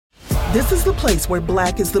This is the place where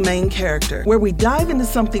Black is the main character, where we dive into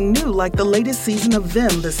something new like the latest season of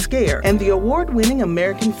Them, The Scare, and the award-winning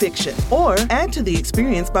American Fiction. Or add to the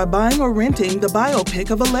experience by buying or renting the biopic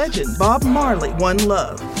of a legend, Bob Marley, One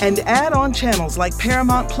Love. And add on channels like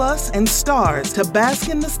Paramount Plus and Stars to bask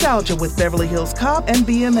in nostalgia with Beverly Hills Cop and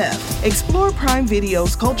BMF. Explore Prime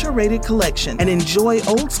Video's culture-rated collection and enjoy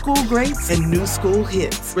old school greats and new school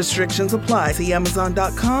hits. Restrictions apply. See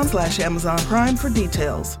Amazon.com/Amazon Prime for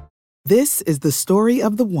details. This is the story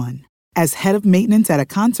of the one. As head of maintenance at a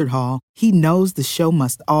concert hall, he knows the show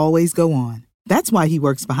must always go on. That's why he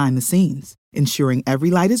works behind the scenes, ensuring every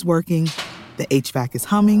light is working, the HVAC is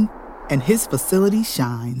humming, and his facility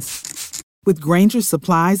shines. With Grainger's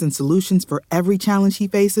supplies and solutions for every challenge he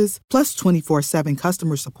faces, plus 24/7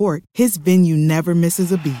 customer support, his venue never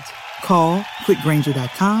misses a beat. Call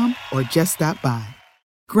quickgrainger.com or just stop by.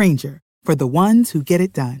 Grainger, for the ones who get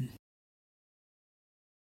it done.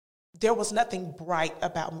 There was nothing bright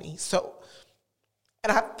about me.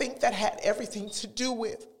 And I think that had everything to do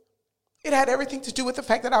with the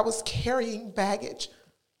fact that I was carrying baggage.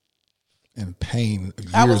 And pain, years of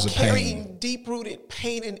pain. I was carrying deep-rooted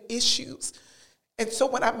pain and issues. And so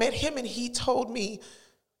when I met him and he told me,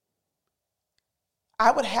 I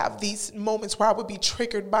would have these moments where I would be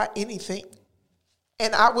triggered by anything.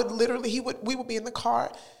 And I would literally, we would be in the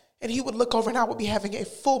car and he would look over and I would be having a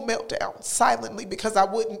full meltdown silently because I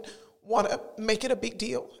wouldn't want to make it a big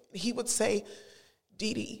deal. He would say,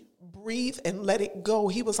 Dee Dee, breathe and let it go.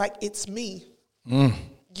 He was like, it's me.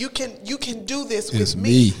 You can do this with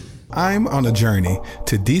me. I'm on a journey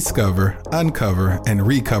to discover, uncover, and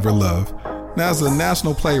recover love. Now, as a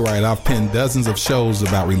national playwright, I've penned dozens of shows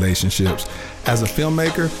about relationships. As a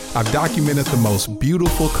filmmaker, I've documented the most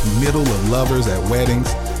beautiful committal of lovers at weddings.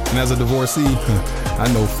 And as a divorcee,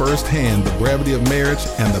 I know firsthand the brevity of marriage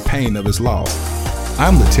and the pain of its loss.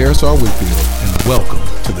 I'm Darian Whitfield, and welcome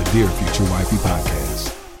to the Dear Future Wifey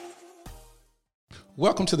Podcast.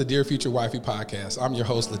 Welcome to the Dear Future Wifey Podcast. I'm your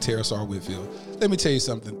host, Darian Whitfield. Let me tell you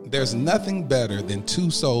something. There's nothing better than two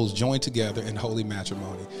souls joined together in holy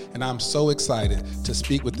matrimony. And I'm so excited to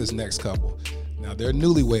speak with this next couple. Now, they're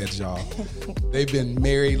newlyweds, y'all. They've been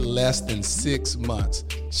married less than 6 months.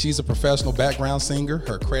 She's a professional background singer.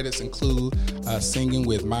 Her credits include singing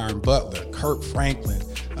with Myron Butler, Kirk Franklin,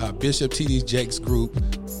 Bishop T.D. Jakes' group,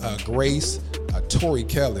 Grace, Tori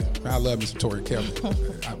Kelly. I love me some Tori Kelly.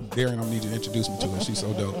 Darian, I need you to introduce me to her. She's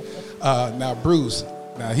so dope. Now, Bruce,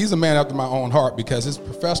 he's a man after my own heart because his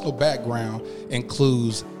professional background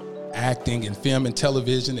includes acting in film and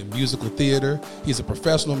television and musical theater. He's a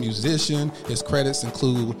professional musician. His credits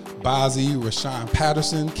include Bazzi, Rashawn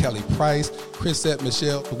Patterson, Kelly Price, Chrisette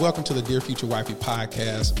Michelle. Welcome to the Dear Future Wifey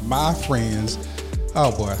Podcast. My friends,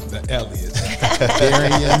 oh boy, the Elliott,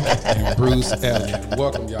 Darian and Bruce Elliott.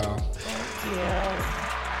 Welcome, y'all.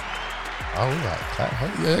 Oh, we got clap.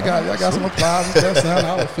 Yeah, I got some applause. That sound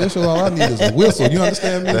all official. All I need is a whistle. You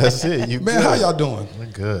understand me? That's it. Man, good. How y'all doing? We're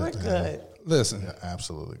good. We're good. Listen. Yeah,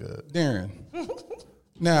 absolutely good. Darian.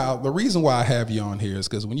 Now, the reason why I have you on here is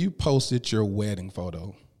because when you posted your wedding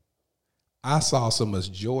photo, I saw so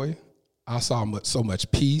much joy. I saw so much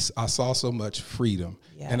peace. I saw so much freedom.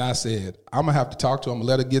 Yeah. And I said, I'm going to have to talk to her. I'm going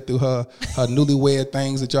to let her get through her newlywed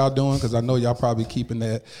things that y'all doing because I know y'all probably keeping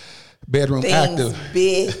that bedroom things active.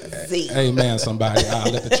 Busy. Amen, somebody.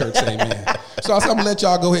 I'll let the church say amen. So I said, I'm going to let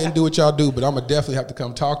y'all go ahead and do what y'all do, but I'm going to definitely have to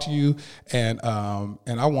come talk to you. And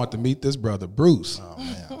I want to meet this brother, Bruce. Oh,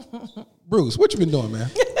 man. Bruce, what you been doing, man?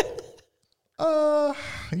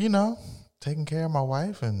 Taking care of my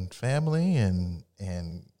wife and family and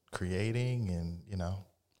creating and,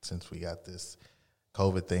 since we got this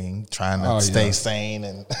COVID thing, trying to stay sane.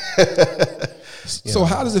 And So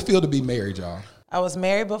how does it feel to be married, y'all? I was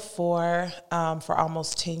married before for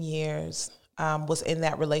almost 10 years. Was in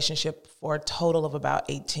that relationship for a total of about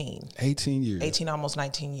 18. 18 years. 18, almost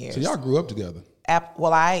 19 years. So y'all grew up together.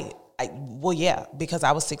 Yeah, because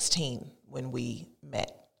I was 16 when we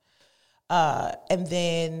met. And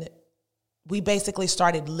then we basically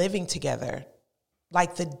started living together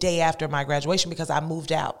like the day after my graduation because I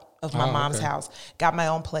moved out of my mom's house, got my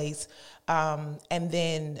own place. And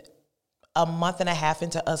then a month and a half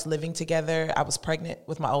into us living together, I was pregnant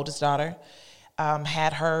with my oldest daughter.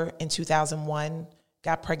 Had her in 2001,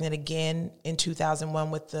 got pregnant again in 2001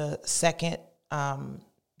 with the second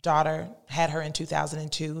daughter, had her in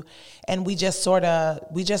 2002, and we just sort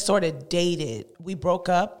of dated. We broke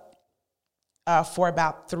up for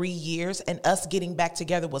about 3 years, and us getting back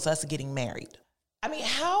together was us getting married. I mean,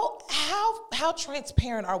 how how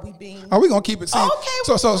transparent are we being? Are we gonna keep it? See,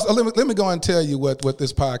 okay. So let me go and tell you what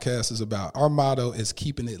this podcast is about. Our motto is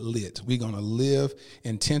keeping it lit. We're gonna live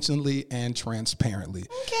intentionally and transparently.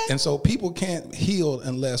 Okay. And so people can't heal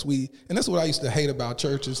unless we. And that's what I used to hate about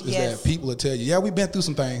churches is that people will tell you, yeah, we've been through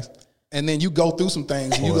some things. And then you go through some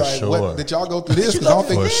things, and you like, what, did y'all go through this? Because I don't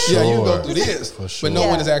think, you go through this. But no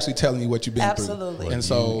one is actually telling you what you've been through. Well, and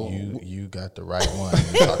so you got the right one.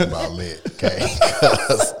 You're talking about lit, okay?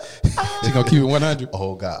 She's gonna keep it 100.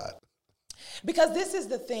 Oh God. Because this is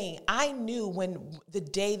the thing. I knew when the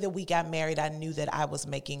day that we got married, I knew that I was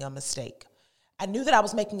making a mistake. I knew that I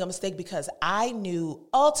was making a mistake because I knew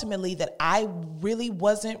ultimately that I really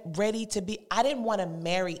wasn't ready to be. I didn't want to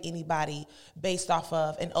marry anybody based off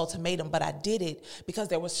of an ultimatum, but I did it because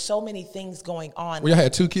there were so many things going on. We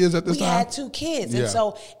had 2 kids at this time? We had 2 kids. Yeah. And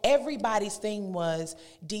so everybody's thing was,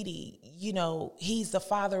 Didi, he's the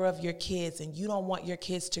father of your kids and you don't want your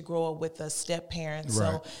kids to grow up with a step parent. Right.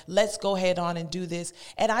 So let's go ahead on and do this.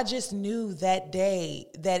 And I just knew that day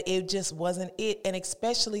that it just wasn't it. And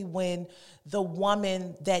especially when the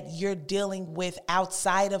woman that you're dealing with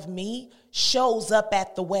outside of me shows up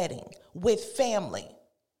at the wedding with family,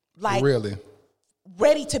 like really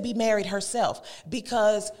ready to be married herself,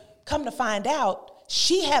 because come to find out,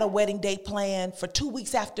 she had a wedding date planned for 2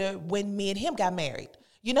 weeks after when me and him got married.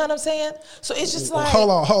 You know what I'm saying? So it's just like,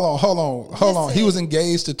 hold on. He was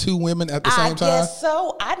engaged to 2 women at the same time? I guess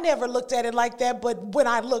so. I never looked at it like that, but when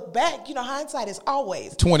I look back, hindsight is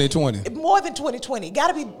always 2020. More than 2020. Got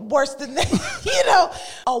to be worse than that.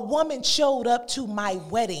 A woman showed up to my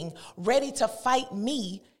wedding ready to fight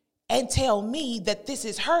me and tell me that this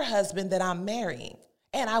is her husband that I'm marrying.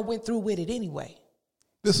 And I went through with it anyway.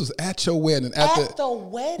 This was at your wedding. At the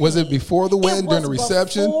wedding. Was it before the wedding, during the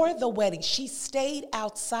reception? Before the wedding. She stayed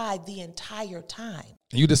outside the entire time.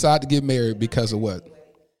 You decided to get married because of what?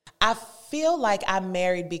 I feel like I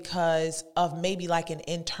married because of maybe like an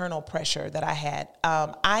internal pressure that I had.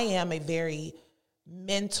 I am a very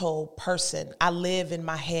mental person. I live in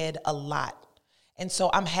my head a lot. And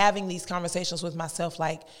so I'm having these conversations with myself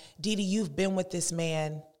like, Didi, you've been with this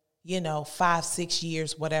man, 5, 6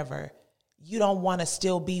 years, whatever. You don't want to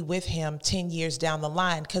still be with him 10 years down the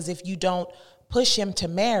line, because if you don't push him to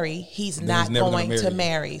marry, he's not going to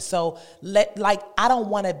marry. So I don't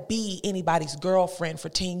want to be anybody's girlfriend for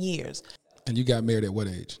 10 years. And you got married at what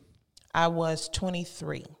age? I was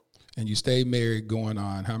 23. And you stayed married going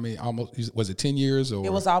on how many, was it 10 years? Or?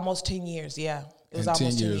 It was almost 10 years, yeah. It was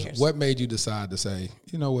almost 10 years. What made you decide to say,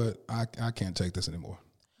 you know what, I can't take this anymore.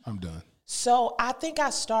 I'm done. So I think I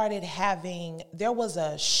started there was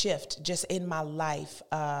a shift just in my life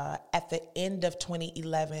at the end of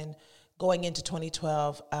 2011, going into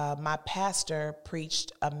 2012. My pastor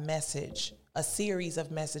preached a series of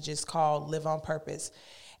messages called Live on Purpose.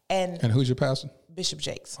 And who's your pastor? Bishop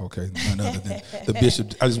Jakes. Okay, none other than the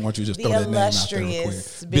bishop. I just want you to just throw that name out there real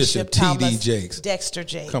quick. Bishop T.D. Jakes. Dexter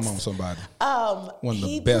Jakes. Come on, somebody. One of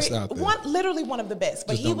the best out there. Literally one of the best.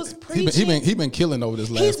 But he was preaching. He been killing over this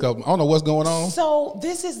last couple. I don't know what's going on. So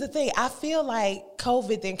this is the thing. I feel like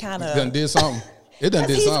COVID then kind of done did something. It done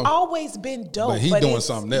did something. He's always been dope. But he's doing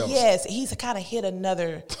something else. Yes, he's kind of hit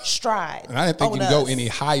another stride. And I didn't think you can go any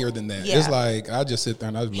higher than that. Yeah. It's like, I just sit there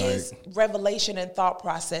and I was his revelation and thought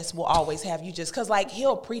process will always have you just, because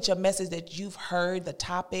he'll preach a message that you've heard the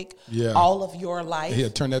topic all of your life.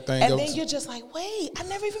 He'll turn that thing and then you're just like, wait, I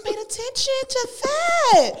never even paid attention to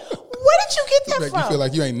that. Where did you get that from? You feel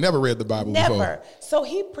like you ain't never read the Bible before. Never. So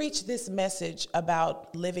he preached this message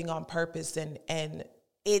about living on purpose, and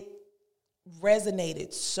it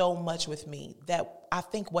resonated so much with me that I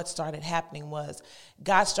think what started happening was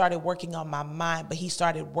God started working on my mind, but he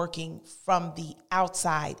started working from the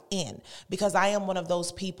outside in, because I am one of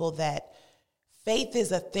those people that faith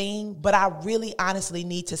is a thing, but I really honestly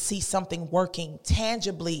need to see something working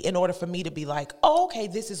tangibly in order for me to be like, oh, okay,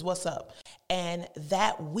 this is what's up. And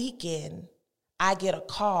that weekend, I get a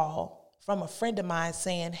call from a friend of mine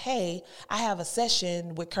saying, hey, I have a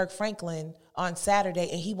session with Kirk Franklin on Saturday,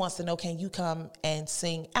 and he wants to know, can you come and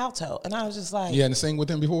sing alto? And I was just like, you hadn't sing with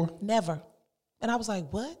him before? Never. And I was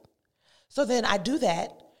like, what? So then I do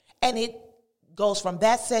that, and it goes from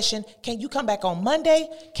that session, can you come back on Monday?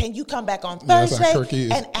 Can you come back on Thursday?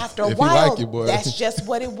 And after a while, that's just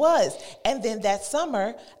what it was. And then that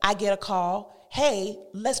summer, I get a call, hey,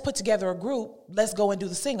 let's put together a group. Let's go and do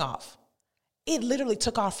the sing-off. It literally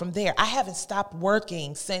took off from there. I haven't stopped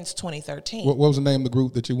working since 2013. What was the name of the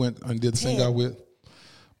group that you went and did the sing-off with?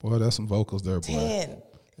 Boy, that's some vocals there, boy. 10.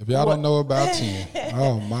 If y'all don't know about 10,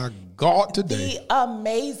 oh my God, today. The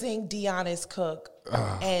amazing Deonis Cook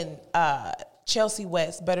and Chelsea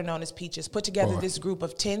West, better known as Peaches, put together this group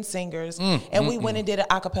of 10 singers, and we went and did an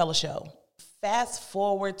a cappella show. Fast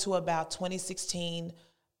forward to about 2016,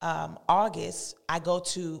 August, I go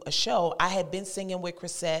to a show. I had been singing with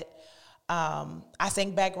Chrisette. I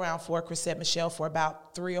sang background for Chrisette Michelle for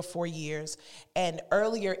about 3 or 4 years. And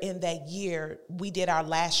earlier in that year, we did our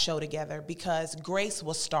last show together because Grace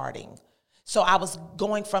was starting. So I was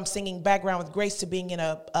going from singing background with Grace to being in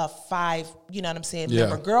a 5,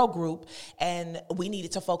 member girl group, and we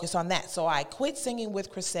needed to focus on that. So I quit singing with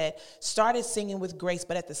Chrisette, started singing with Grace,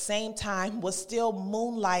 but at the same time was still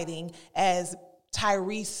moonlighting as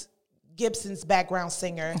Tyrese Gibson's background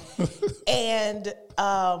singer. And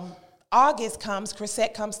August comes,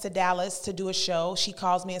 Chrisette comes to Dallas to do a show. She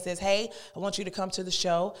calls me and says, hey, I want you to come to the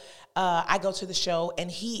show. I go to the show,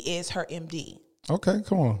 and he is her MD. Okay,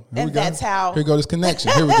 come on. That's how. Here go this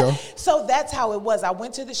connection. Here we go. So that's how it was. I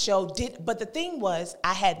went to the show, but the thing was,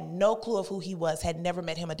 I had no clue of who he was, had never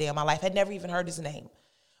met him a day in my life, had never even heard his name.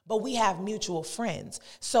 But we have mutual friends.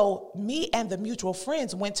 So me and the mutual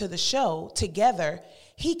friends went to the show together.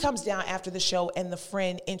 He comes down after the show, and the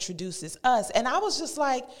friend introduces us. And I was just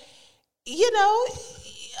like, okay.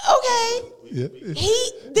 Yeah.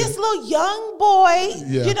 This little young boy,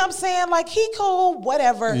 you know what I'm saying? Like, he cool,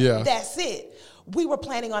 whatever. Yeah. That's it. We were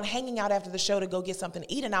planning on hanging out after the show to go get something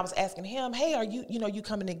to eat, and I was asking him, hey, are you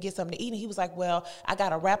coming to get something to eat? And he was like, well, I got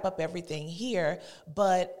to wrap up everything here,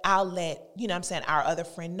 but I'll let, our other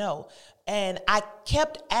friend know. And I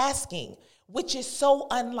kept asking, which is so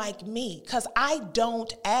unlike me, because I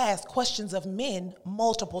don't ask questions of men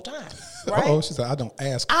multiple times, right? Oh, she said, I don't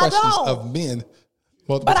ask questions of men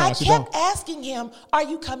multiple times. But I kept asking him, are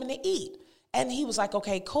you coming to eat? And he was like,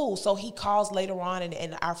 okay, cool. So he calls later on,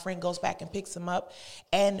 and our friend goes back and picks him up.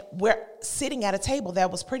 And we're sitting at a table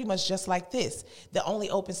that was pretty much just like this. The only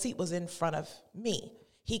open seat was in front of me.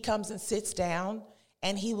 He comes and sits down,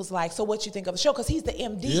 and he was like, so what you think of the show? Because he's the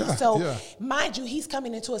MD. Mind you, he's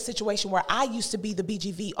coming into a situation where I used to be the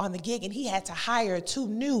BGV on the gig, and he had to hire 2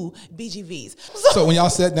 new BGVs. So when y'all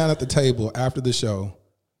sat down at the table after the show,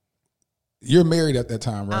 you're married at that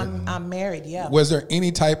time, right? I'm married, yeah. Was there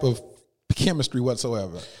any type of chemistry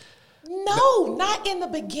whatsoever? No, not in the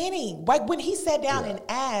beginning. Like when he sat down and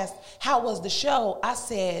asked, how was the show? I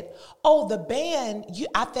said, oh, the band,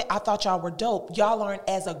 I thought y'all were dope. Y'all aren't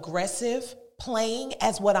as aggressive playing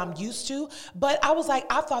as what I'm used to. But I was like,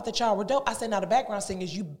 I thought that y'all were dope. I said, now the background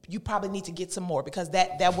singers, you probably need to get some more because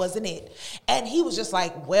that wasn't it. And he was just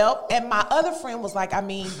like, well, and my other friend was like, I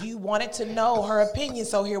mean, you wanted to know her opinion,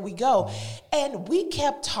 so here we go. And we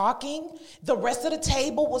kept talking. The rest of the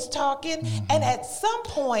table was talking. Mm-hmm. And at some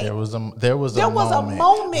point there was a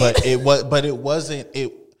moment. But it wasn't.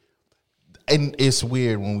 And it's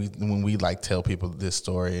weird when we like tell people this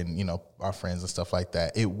story and our friends and stuff like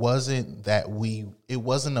that. It wasn't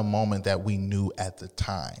a moment that we knew at the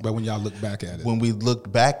time. But when y'all look back at it, when we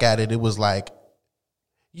looked back at it, it was like,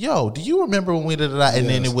 yo, do you remember when we did that? And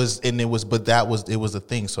then it was a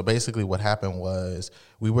thing. So basically, what happened was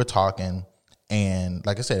we were talking, and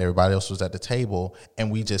like I said, everybody else was at the table,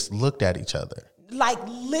 and we just looked at each other, like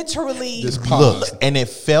literally looked, and it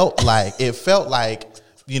felt like.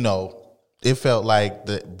 It felt like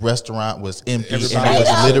the restaurant was empty and it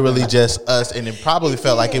was literally just us. And it probably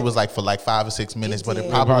felt like it was like for like 5 or 6 minutes, but it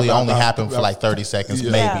probably only happened for like 30 seconds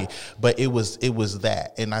maybe. But it was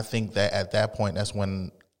that. And I think that at that point, that's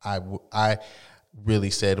when I really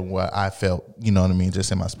said what I felt,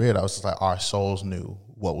 just in my spirit. I was just like, our souls knew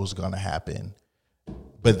what was going to happen.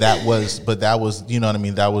 But that was, that was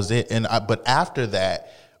it. And but after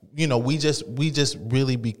that, we just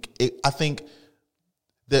really, I think,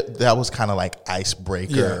 that was kind of like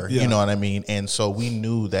icebreaker, you know what I mean? And so we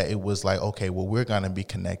knew that it was like, okay, well, we're going to be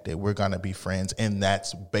connected. We're going to be friends. And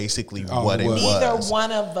that's basically what it was. Neither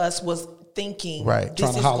one of us was thinking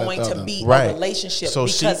this is going to be a relationship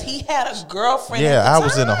because he had a girlfriend at the time. I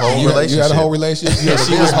was in a whole relationship. You had a whole relationship? Yeah,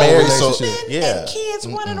 she was married. And kids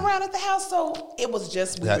running around at the house. So it was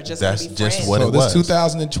just, we were just going to be friends. That's just what it was.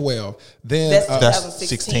 2012. Then that's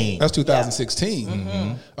 2016. That's 2016. Yeah.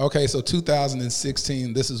 Mm-hmm. Okay, so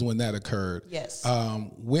 2016, this is when that occurred. Yes.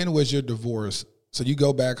 When was your divorce? So you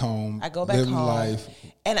go back home. I go back home. Life.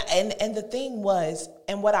 And the thing was,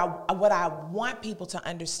 and what I want people to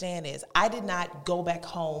understand is, I did not go back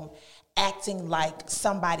home acting like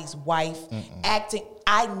somebody's wife.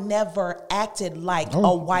 I never acted like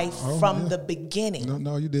a wife from the beginning.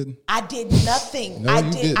 No, you didn't. I did nothing.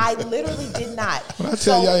 I literally did not. When I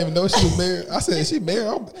tell y'all, even though she was married, I said, she married?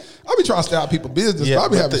 I'll be trying to stay out of people's business, but I'll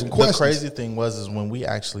be having some questions. The crazy thing was when we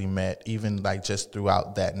actually met, even like just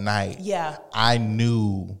throughout that night, I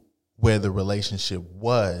knew where the relationship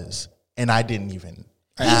was. And I didn't even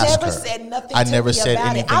He ask never her. said nothing I to never me said about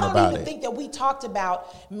anything it. I don't about even it. think that we talked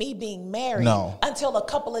about me being married No. until a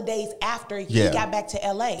couple of days after he got back to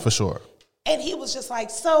LA. For sure. And he was just like,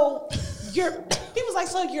 so you're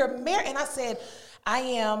married? And I said, I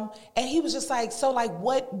am. And he was just like, so like,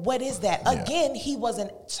 what is that? Yeah. Again, he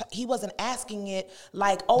wasn't asking it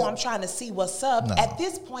like, oh, I'm trying to see what's up. No. At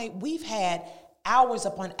this point, we've had hours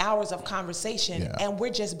upon hours of conversation, and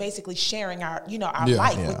we're just basically sharing our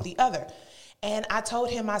life with the other. And I told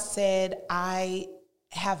him, I said, I've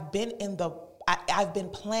been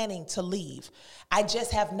planning to leave. I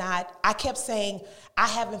just have not. I kept saying I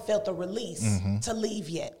haven't felt the release to leave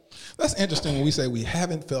yet. That's interesting when we say we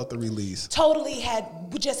haven't felt the release.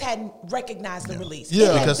 We just hadn't recognized the release.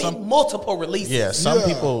 Yeah, because been multiple releases. Yeah, some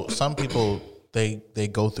people they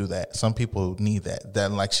go through that. Some people need that.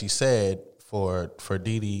 Then, like she said, for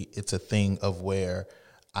Didi, it's a thing of where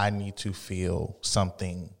I need to feel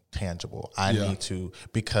something tangible. I need to,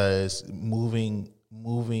 because moving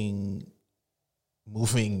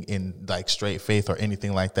in like straight faith or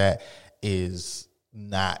anything like that is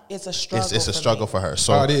not. It's a struggle. It's a struggle for her.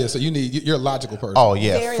 So it is. So you're a logical person. Oh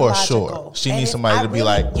yeah, very for logical. Sure. She needs somebody to be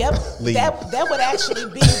like, leave. That would actually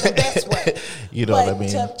be the best way. You know what I mean?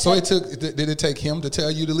 So did it take him to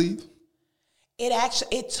tell you to leave?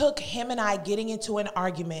 It took him and I getting into an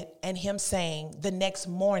argument and him saying the next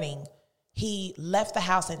morning he left the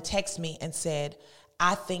house and texted me and said,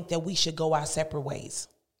 I think that we should go our separate ways.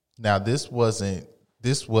 Now this wasn't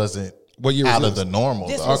what year out was of the normal.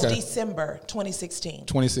 This was December 2016.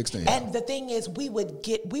 2016. And the thing is, we would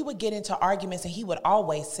get into arguments, and he would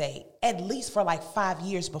always say, at least for like 5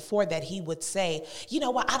 years before that, he would say, you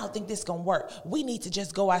know what, I don't think this is gonna work. We need to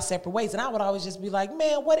just go our separate ways. And I would always just be like,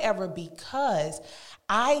 man, whatever, because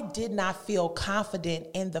I did not feel confident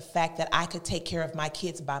in the fact that I could take care of my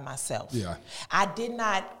kids by myself. Yeah. I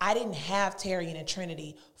didn't have Darian and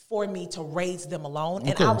Trinity for me to raise them alone.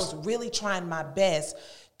 And I was really trying my best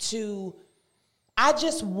I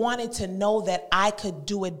just wanted to know that I could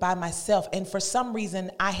do it by myself. And for some reason,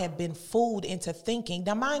 I had been fooled into thinking,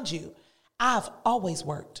 now mind you, I've always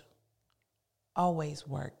worked.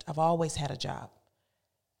 I've always had a job.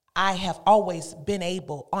 I have always been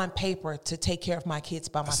able, on paper, to take care of my kids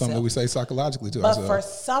by myself. Something we say psychologically to ourselves. But for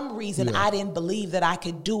some reason, I didn't believe that I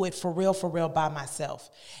could do it for real by myself.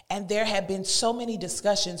 And there have been so many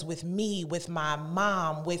discussions with me, with my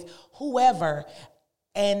mom, with whoever.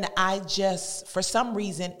 And I just, for some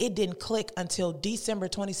reason, it didn't click until December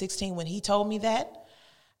 2016 when he told me that.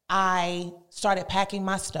 I started packing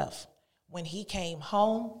my stuff. When he came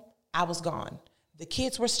home, I was gone. The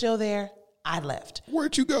kids were still there. I left.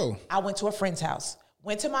 Where'd you go? I went to a friend's house.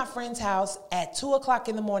 Went to my friend's house at 2:00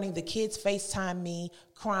 in the morning. The kids FaceTimed me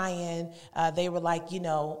crying. They were like,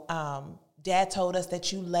 Dad told us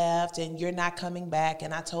that you left and you're not coming back.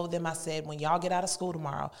 And I told them, I said, when y'all get out of school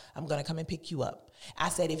tomorrow, I'm going to come and pick you up. I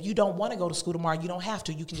said, if you don't want to go to school tomorrow, you don't have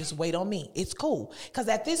to. You can just wait on me. It's cool. Because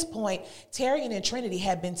at this point, Darian and Trinity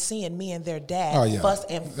had been seeing me and their dad fuss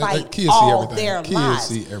and fight all their lives.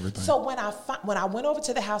 See everything. So when I went over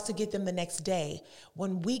to the house to get them the next day,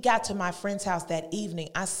 when we got to my friend's house that evening,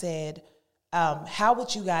 I said, how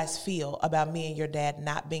would you guys feel about me and your dad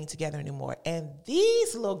not being together anymore? And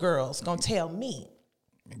these little girls gonna tell me.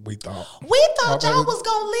 We thought y'all was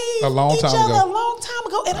gonna leave a long time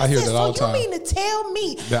ago. And I said, so you mean to tell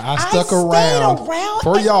me that I stuck around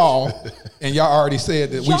for y'all, and y'all already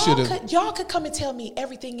said that we should have. Y'all could come and tell me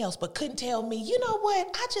everything else, but couldn't tell me, you know what?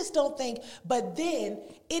 I just don't think. But then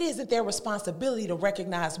it isn't their responsibility to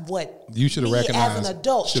recognize what you should have recognized as an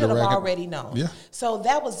adult should have already known. Yeah. So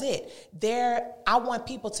that was it. I want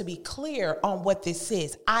people to be clear on what this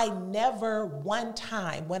is. I never one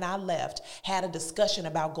time when I left had a discussion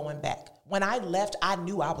about going back. When I left, I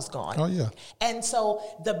knew I was gone. Oh yeah. And so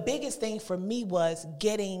the biggest thing for me was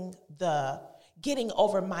getting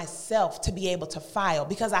over myself to be able to file,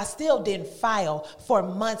 because I still didn't file for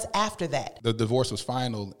months after that. The divorce was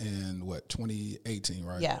final in 2018,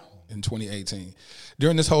 right? Yeah. In 2018.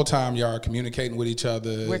 During this whole time, y'all are communicating with each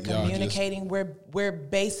other. We're communicating. We're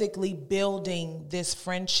basically building this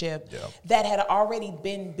friendship that had already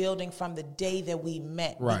been building from the day that we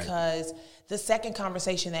met. Right. Because the second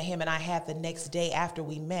conversation that him and I had the next day after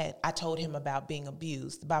we met, I told him about being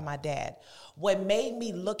abused by my dad. What made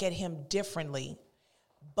me look at him differently,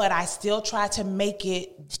 but I still tried to make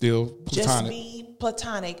it still platonic. Just be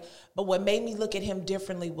platonic. But what made me look at him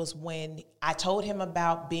differently was when I told him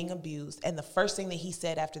about being abused. And the first thing that he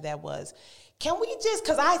said after that was, can we just,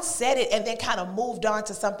 because I said it and then kind of moved on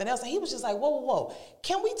to something else. And he was just like, whoa.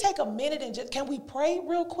 Can we take a minute and can we pray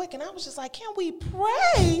real quick? And I was just like, can we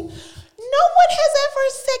pray? No one has ever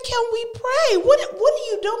said, can we pray? What are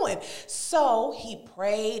you doing? So he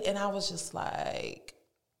prayed, and I was just like,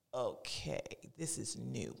 okay, this is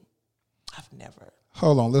new. I've never.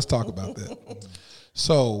 Hold on, let's talk about that.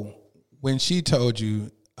 So when she told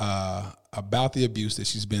you about the abuse that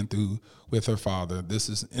she's been through with her father, this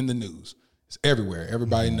is in the news. It's everywhere.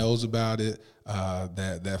 Everybody knows about it,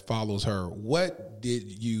 that follows her. What did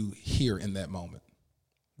you hear in that moment?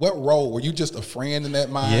 What role? Were you just a friend in that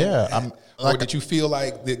mind? Yeah. Or did you feel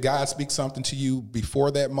like did God speak something to you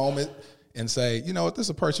before that moment and say, you know what, this is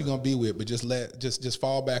a person you're gonna be with, but just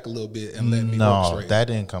fall back a little bit and let me walk straight? No, that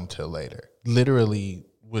didn't come till later. Literally,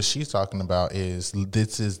 what she's talking about is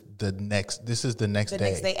this is the next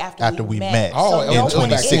day after we met. Oh, So in no one-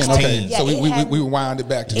 2016. Okay. Yeah, so it we hadn't- rewound it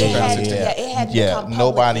back to it hadn't- 2016. yeah, it hadn't become public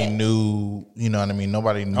Nobody yet. knew, you know what I mean?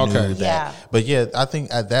 Nobody knew Okay. that. Yeah. But yeah, I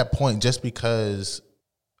think at that point, just because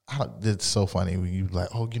it's so funny when you like,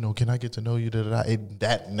 oh, you know, can I get to know you?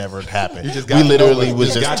 That never happened. You just We got to know literally it.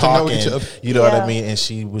 was You just got to know talking. each other. You know what Yeah. I mean? And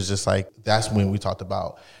she was just like, that's when we talked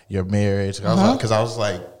about your marriage. Uh-huh. Because I was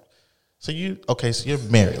like, so you're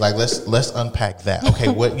married. Like, let's unpack that. Okay,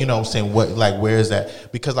 what, you know what I'm saying? What, like, where is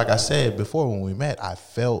that? Because like I said before when we met, I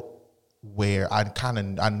felt where I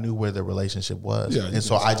knew where the relationship was. Yeah, and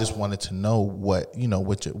so I just wanted to know what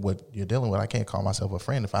you're dealing with. I can't call myself a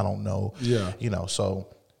friend if I don't know. Yeah. You know, so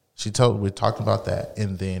we talked about that,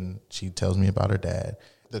 and then she tells me about her dad.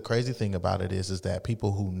 The crazy thing about it is that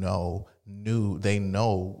people who know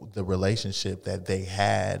the relationship that they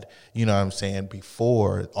had, you know what I'm saying,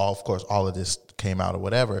 before all of this came out or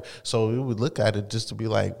whatever. So we would look at it just to be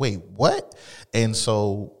like, wait, what? And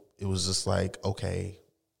so it was just like, okay,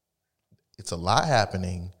 it's a lot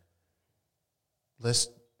happening.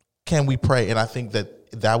 Can we pray? And I think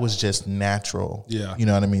that was just natural. Yeah. You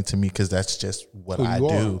know what I mean, to me, because that's just what Who I you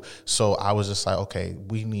do. are. So I was just like, okay,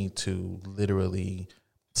 we need to literally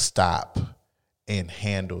stop and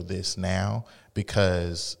handle this now,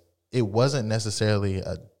 because it wasn't necessarily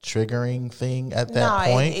a triggering thing at that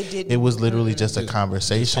No, point. it didn't. It was literally just a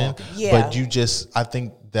conversation. Yeah. But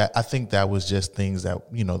I think that was just things that,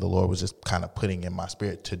 you know, the Lord was just kind of putting in my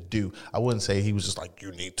spirit to do. I wouldn't say he was just like,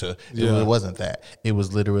 you need to. Yeah. It wasn't that. It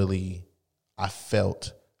was literally, I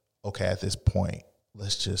felt, okay, at this point,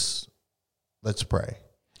 let's pray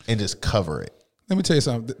and just cover it. Let me tell you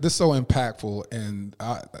something. This is so impactful, and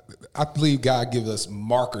I believe God gives us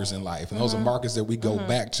markers in life, and those are markers that we go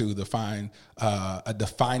back to find a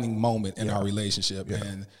defining moment in our relationship. Yeah.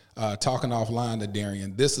 And talking offline to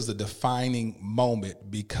Darian, this is a defining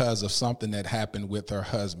moment because of something that happened with her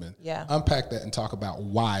husband. Yeah. Unpack that and talk about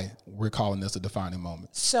why we're calling this a defining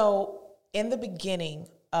moment. So in the beginning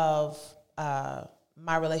of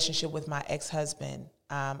my relationship with my ex-husband,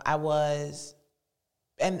 I was,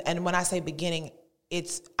 and when I say beginning,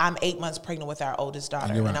 I'm 8 months pregnant with our oldest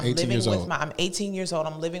daughter, and I'm living with I'm 18 years old.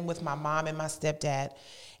 I'm living with my mom and my stepdad,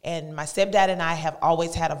 and my stepdad and I have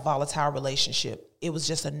always had a volatile relationship. It was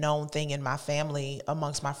just a known thing in my family,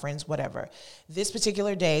 amongst my friends, whatever. This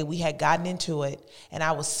particular day, we had gotten into it, and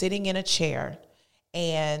I was sitting in a chair,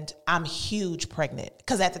 and I'm huge pregnant.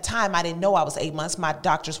 Because at the time, I didn't know I was 8 months. My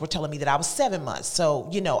doctors were telling me that I was 7 months. So,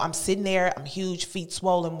 you know, I'm sitting there, I'm huge, feet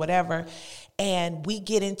swollen, whatever. And we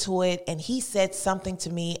get into it, and he said something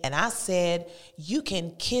to me, and I said, "You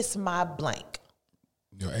can kiss my blank."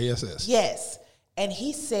 Your ASS. Yes. And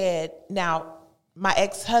he said, now, my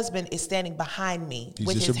ex-husband is standing behind me He's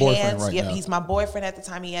with just his your boyfriend hands. right Yep, now. he's my boyfriend at the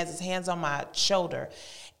time. He has his hands on my shoulder.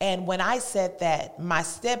 And when I said that, my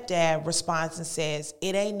stepdad responds and says,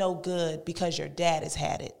 "It ain't no good because your dad has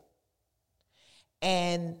had it."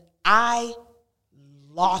 And I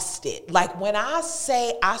lost it. Like, when I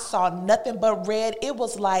say I saw nothing but red, it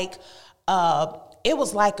was like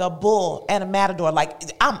a bull and a matador. Like,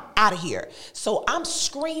 I'm out of here. So I'm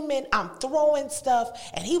screaming, I'm throwing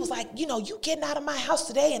stuff. And he was like, "You know, you getting out of my house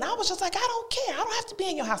today." And I was just like, "I don't care. I don't have to be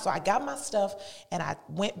in your house." So I got my stuff and I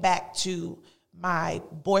went back to my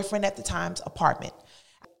boyfriend at the time's apartment.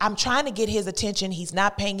 I'm trying to get his attention. He's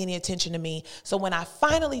not paying any attention to me. So when I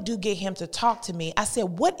finally do get him to talk to me, I said,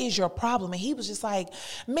 "What is your problem?" And he was just like,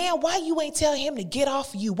 "Man, why you ain't tell him to get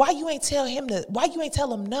off you? Why you ain't tell him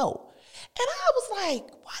no?" And I was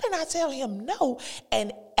like, "Why didn't I tell him no?"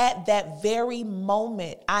 And at that very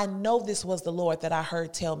moment, I know this was the Lord that I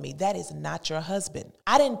heard tell me, "That is not your husband."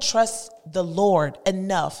 I didn't trust the Lord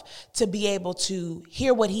enough to be able to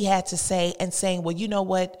hear what he had to say and saying, "Well, you know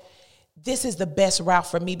what? This is the best route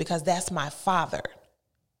for me because that's my father."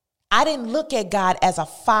 I didn't look at God as a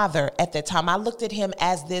father at that time. I looked at him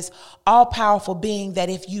as this all-powerful being that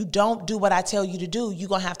if you don't do what I tell you to do, you're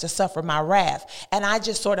going to have to suffer my wrath. And I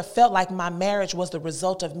just sort of felt like my marriage was the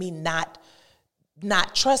result of me not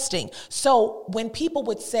not trusting. So when people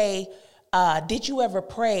would say, did you ever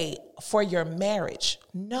pray for your marriage?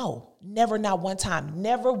 No, never, not one time.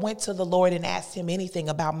 Never went to the Lord and asked him anything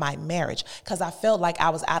about my marriage because I felt like I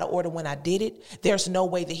was out of order when I did it. There's no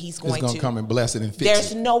way that he's going to come and bless it and fix it.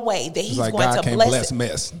 There's no way that he's like going God to can't bless it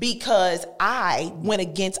mess. because I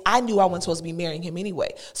knew I wasn't supposed to be marrying him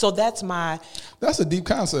anyway. So that's a deep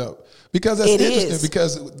concept because that's interesting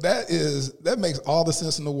because that makes all the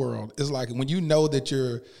sense in the world. It's like when you know that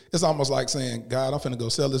it's almost like saying, God, I'm finna go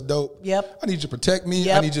sell this dope. Yep. I need you to protect me.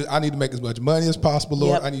 Yep. I need to make as much money as possible,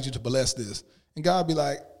 Lord. Yep. I need you to bless this. And God be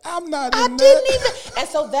like, I'm not I in didn't that. even. And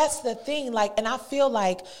so that's the thing. Like, and I feel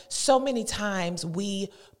like so many times we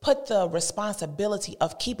put the responsibility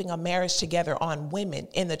of keeping a marriage together on women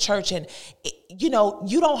in the church. And, you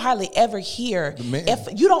don't hardly ever hear,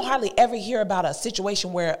 about a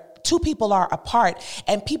situation where two people are apart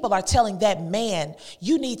and people are telling that man,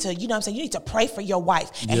 you need to, you need to pray for your wife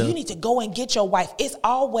and you need to go and get your wife. It's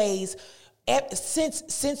always, since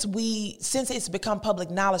it's become public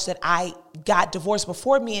knowledge that I got divorced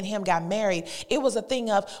before me and him got married, it was a thing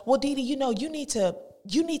of, well, Dee Dee,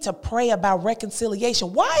 you need to pray about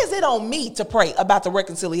reconciliation. Why is it on me to pray about the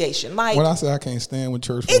reconciliation? Like, when I say I can't stand when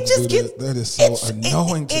church folks do that is so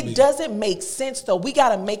annoying to me. It doesn't make sense, though. We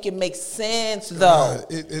got to make it make sense, though.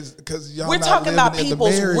 It is because y'all we're not talking about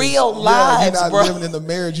people's real lives, you're not bro. living in the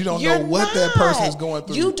marriage. You don't know what that person is going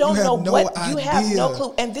through. You don't know what. Idea. You have no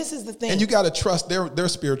clue. And this is the thing. And you got to trust their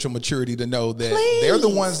spiritual maturity to know that they're the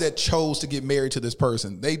ones that chose to get married to this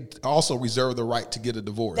person. They also reserve the right to get a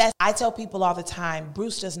divorce. I tell people all the time,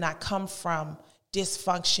 Bruce does not come from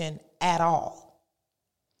dysfunction at all.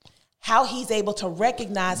 How he's able to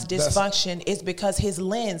recognize dysfunction is because his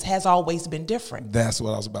lens has always been different. That's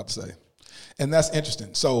what I was about to say. And that's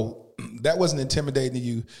interesting. So that wasn't intimidating to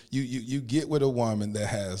you. You get with a woman that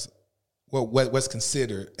has what's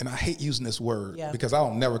considered, and I hate using this word because I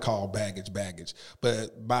don't never call baggage,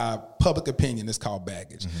 but by public opinion, it's called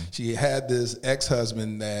baggage. Mm-hmm. She had this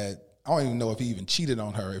ex-husband that I don't even know if he even cheated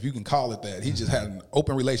on her, if you can call it that. He just had an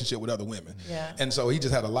open relationship with other women. Yeah. And so he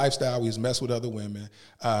just had a lifestyle. He was messing with other women.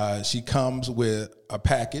 She comes with a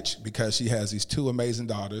package because she has these two amazing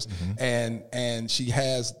daughters. Mm-hmm. And she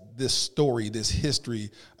has this story, this history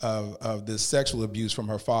of this sexual abuse from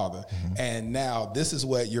her father. Mm-hmm. And now this is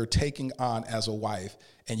what you're taking on as a wife.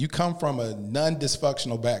 And you come from a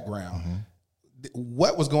non-dysfunctional background. Mm-hmm.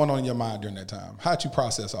 What was going on in your mind during that time? How'd you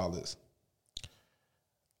process all this?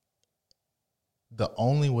 The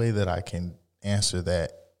only way that I can answer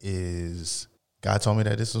that is God told me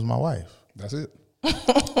that this was my wife. That's it.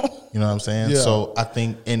 You know what I'm saying? Yeah. So I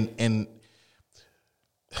think in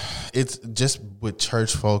it's just with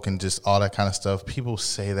church folk and just all that kind of stuff, people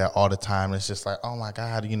say that all the time. It's just like, oh my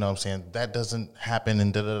God, you know what I'm saying? That doesn't happen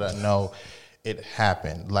and da-da-da. No, it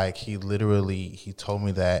happened. Like he told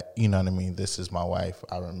me that, you know what I mean? This is my wife.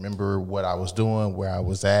 I remember what I was doing, where I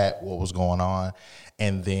was at, what was going on.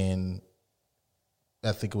 And then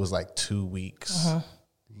I think it was like 2 weeks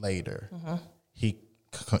later,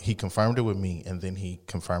 he confirmed it with me, and then he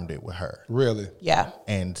confirmed it with her. Really? Yeah.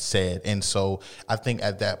 And so I think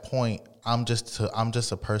at that point, I'm just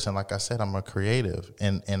a person. Like I said, I'm a creative,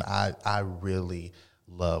 and I really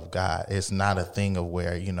love God. It's not a thing of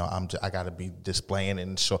where I got to be displaying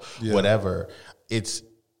and show whatever.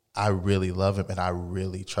 I really love him and I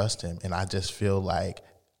really trust him, and I just feel like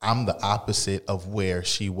I'm the opposite of where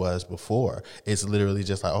she was before. It's literally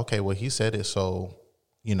just like, okay, well, he said it, so,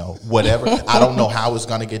 whatever. I don't know how it's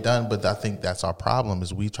going to get done, but I think that's our problem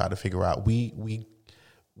is we try to figure out, we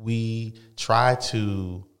try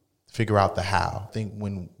to figure out the how. I think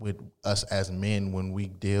with us as men, when we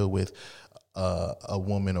deal with a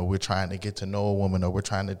woman, or we're trying to get to know a woman, or we're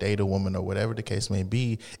trying to date a woman, or whatever the case may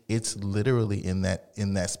be, it's literally in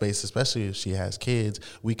that space, especially if she has kids.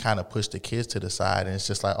 We kind of push the kids to the side, and it's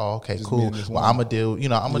just like, oh, okay, just cool. Well, I'm gonna deal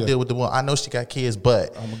with the one. I know she got kids,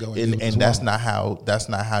 but and that's not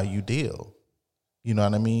how you deal. You know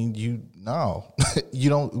what I mean? You don't.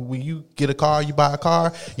 When you get a car, you buy a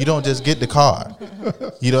car. You don't just get the car.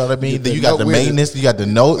 You know what I mean? You got the maintenance. You got the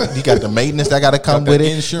note. You got the maintenance that got to come with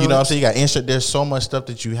it. Insurance. You know what I'm saying? You got insurance. There's so much stuff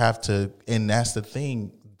that you have to, and that's the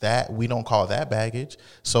thing that we don't call that baggage.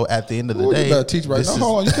 So at the end of the day, you better teach right now.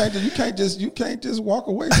 Hold on, you can't just walk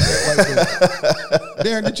away from that right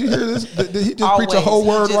there. Darren, did you hear this? Did he just preach a whole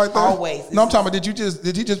word right there? Always. No, I'm talking about.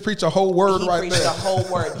 Did he just preach a whole word right there? He preached a whole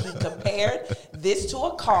word. He compared this to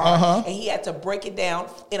a car, and he had to break it down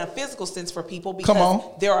in a physical sense for people,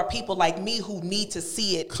 because there are people like me who need to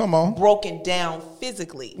see it broken down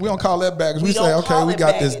physically. We don't call that baggage. We say, okay, we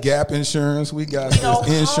got this gap insurance, we got this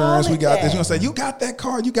insurance, we got this. You gonna say, you got that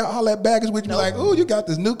car, you you got all that baggage with you. Like, oh, you got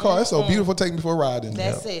this new car. It's so beautiful. Take me for a ride. And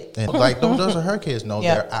That's it. And like those are her kids. No,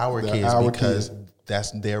 Yep. they're our kids because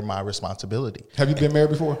they're my responsibility. Have you been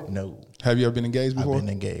married before? No. Have you ever been engaged before? I've been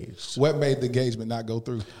engaged. What made the engagement not go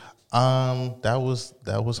through? That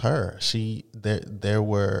was her. She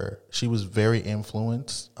was very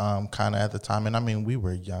influenced, kind of at the time. And I mean, we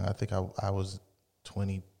were young. I think I was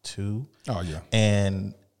 22. Oh yeah.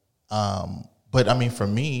 And, but I mean, for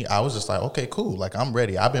me, I was just like, okay, cool. Like, I'm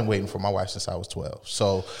ready. I've been waiting for my wife since I was 12.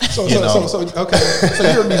 So Okay. So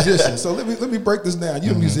you're a musician. So let me break this down.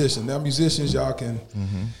 You're a musician. Now, musicians, y'all can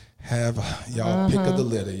have y'all pick of the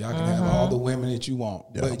litter. Y'all can have all the women that you want.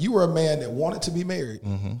 Yeah. But you were a man that wanted to be married.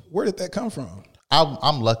 Where did that come from?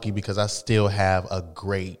 I'm lucky because I still have a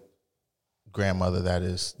great grandmother that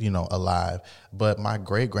is, alive. But my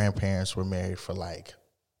great grandparents were married for like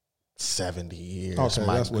 70 years. Okay,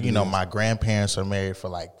 that's what my grandparents are married for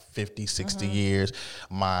like 50, 60 years.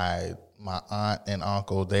 My aunt and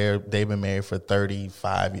uncle, they've been married for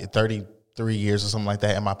 33 years or something like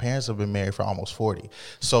that, and my parents have been married for almost 40.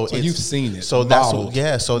 So you've seen it. So that's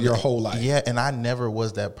your whole life. Yeah, and I never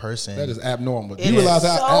was that person. That is abnormal. You realize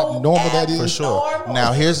how abnormal that is? For sure.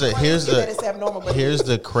 Now here's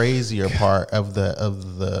the crazier part of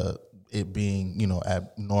it being,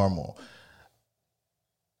 abnormal.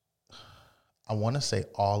 I want to say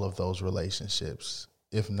all of those relationships,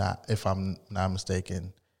 if I'm not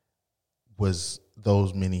mistaken, was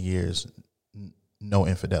those many years no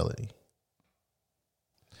infidelity.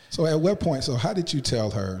 So at what point? So how did you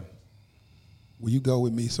tell her? Will you go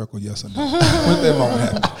with me? Circle yes or no. When that moment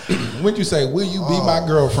happened? When did you say, "Will you be my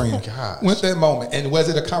girlfriend?" Gosh. When that moment, and was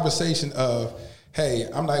it a conversation of, "Hey,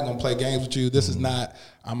 I'm not going to play games with you. This is not.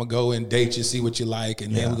 I'm gonna go and date you, see what you like,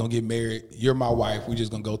 and then we're gonna get married. You're my wife. We're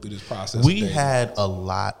just gonna go through this process." We had a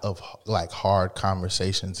lot of like hard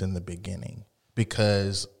conversations in the beginning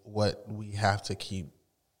because what we have to keep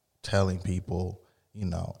telling people,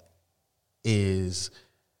 is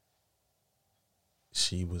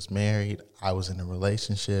she was married. I was in a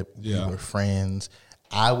relationship. Yeah. We were friends.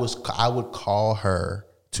 I would call her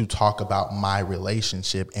to talk about my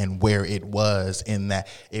relationship and where it was, in that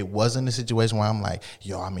it wasn't a situation where I'm like,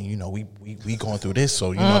 yo, I mean, we going through this.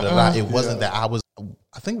 So, it wasn't that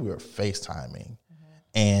I think we were FaceTiming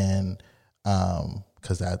and,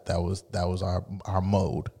 cause that was our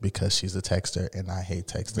mode, because she's a texter and I hate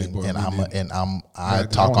texting, I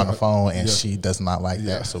talk on the phone and she does not like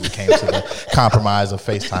that. So we came to the compromise of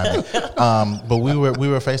FaceTiming. But we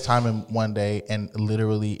were FaceTiming one day, and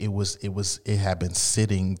literally it had been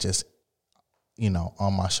sitting just,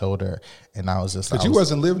 on my shoulder, and I was just. But you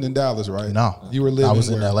wasn't living in Dallas, right? No, you were living. I was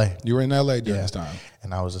in LA. You were in LA during this time,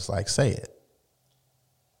 and I was just like, say it,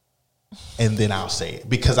 and then I'll say it,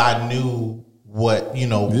 because I knew what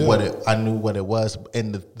I knew what it was.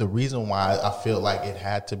 And the reason why I feel like it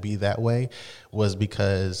had to be that way was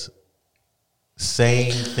because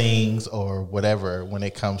saying things or whatever, when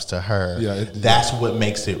it comes to her, that's what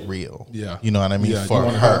makes it real. Yeah. You know what I mean? Yeah, for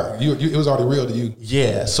her. It was already real to you.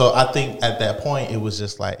 Yeah. So I think at that point it was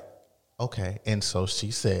just like, okay. And so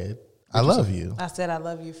she said, I love you. I said, I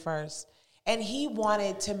love you first. And he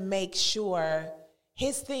wanted to make sure,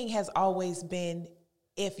 his thing has always been,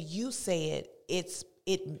 if you say it,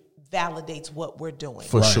 it validates what we're doing.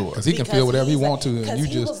 For sure. Because he can feel whatever he wants to, and you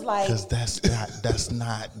just... Because that's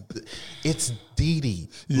not... It's Didi.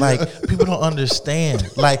 Like, people don't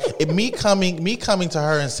understand. Like, me coming to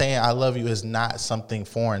her and saying I love you is not something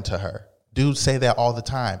foreign to her. Dudes say that all the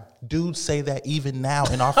time. Dudes say that even now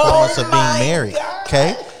in our 4 months of being married.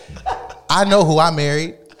 Okay? I know who I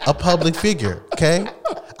married. A public figure. Okay?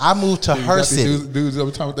 I moved to her city. Dudes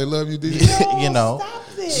every time they love you, Didi.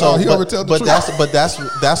 So, he overtell the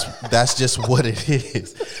truth. that's just what it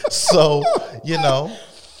is. So,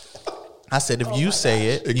 I said, if you say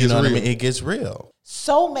it, what I mean? It gets real.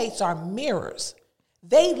 Soulmates are mirrors.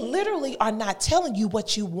 They literally are not telling you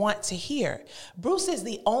what you want to hear. Bruce is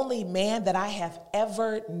the only man that I have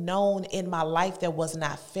ever known in my life that was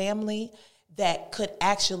not family, that could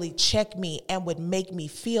actually check me and would make me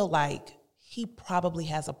feel like he probably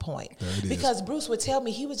has a point. Because Bruce would tell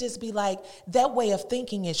me, he would just be like, that way of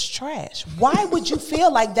thinking is trash. Why would you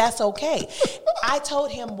feel like that's okay? I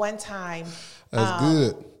told him one time. That's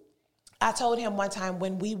good. I told him one time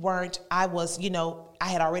when we weren't, I was, I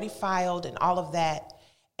had already filed and all of that.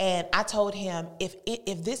 And I told him,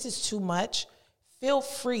 if this is too much, feel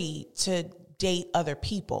free to date other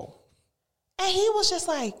people. And he was just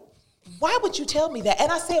like, why would you tell me that?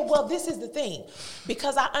 And I said, well, this is the thing,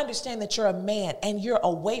 because I understand that you're a man and you're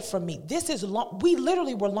away from me. This is long. We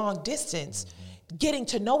literally were long distance getting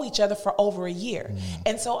to know each other for over a year.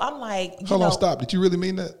 And so I'm like, Hold on, stop. Did you really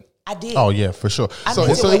mean that? I did. Oh yeah, for sure. So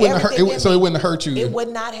it wouldn't hurt. So it wouldn't hurt you. It would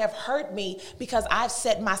not have hurt me because I've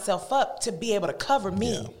set myself up to be able to cover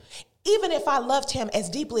me. Yeah. Even if I loved him as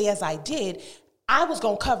deeply as I did, I was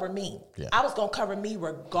going to cover me. Yeah. I was going to cover me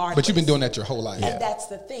regardless. But you've been doing that your whole life. And that's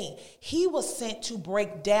the thing. He was sent to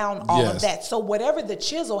break down all of that. So whatever the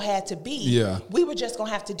chisel had to be, we were just going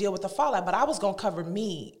to have to deal with the fallout. But I was going to cover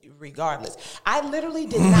me regardless. I literally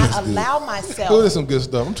did not allow myself. Ooh, there's some good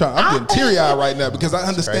stuff. I'm getting teary-eyed right now because I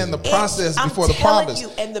understand the process before the promise.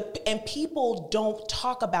 I'm telling you, and people don't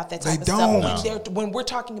talk about that type of stuff. When we're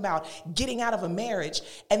talking about getting out of a marriage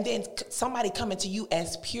and then somebody coming to you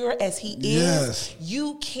as pure as he is,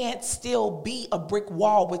 you can't still be a brick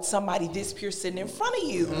wall with somebody this pure sitting in front of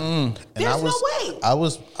you. There's no way. I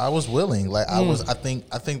was willing. Like I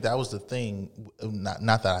think that was the thing.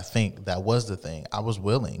 Not that I think that was the thing. I was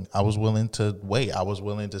willing. I was willing to wait. I was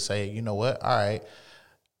willing to say, you know what? All right.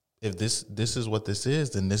 If this is what this is,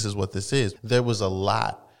 then this is what this is. There was a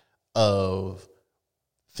lot of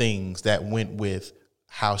things that went with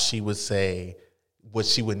how she would say what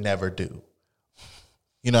she would never do.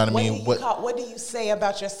 You know what I mean? What do you say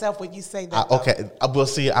about yourself when you say that? Okay, we'll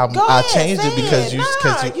see. I changed it because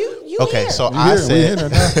you. Okay, so I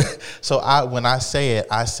said. So when I say it,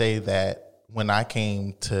 I say that when I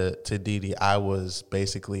came to Didi, I was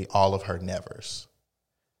basically all of her nevers.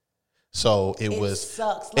 So it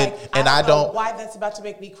sucks. Like, and I don't know why that's about to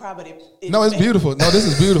make me cry, but it's beautiful. No, this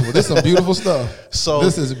is beautiful. This is some beautiful stuff. So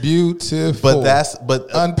this is beautiful. But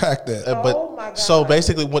unpack that. Oh my God. So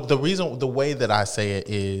basically, the way that I say it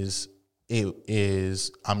is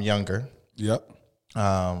I'm younger. Yep.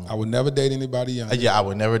 I would never date anybody younger. Yeah, I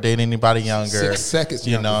would never date anybody younger. 6 seconds.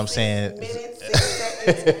 You know what I'm saying? 6 minutes, 6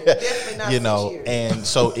 seconds. Definitely not 6 years. And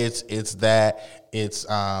so it's that. It's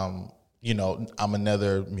I'm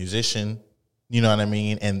another musician, you know what I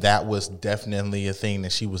mean? And that was definitely a thing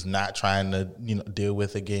that she was not trying to, deal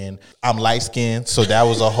with again. I'm light skinned, so that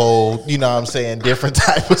was a whole, you know what I'm saying, different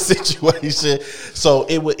type of situation. So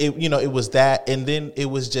it was that. And then it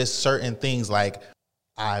was just certain things like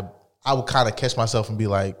I would kind of catch myself and be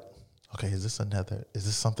like, okay, is this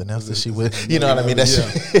something else that she would, you know what I mean? That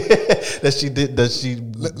she did,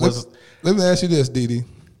 Let me ask you this, Didi.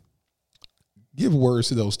 Give words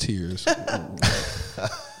to those tears.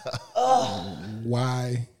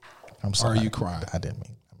 Why are you crying? I didn't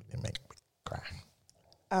make me cry.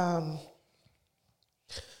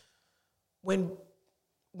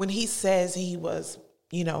 When he says he was,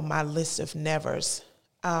 my list of nevers,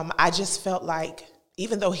 I just felt like,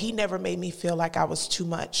 even though he never made me feel like I was too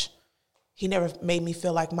much, he never made me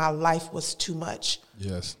feel like my life was too much.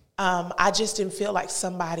 Yes. I just didn't feel like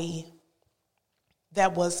somebody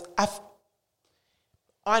that was...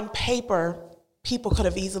 On paper, people could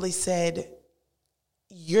have easily said,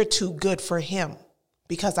 you're too good for him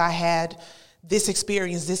because I had this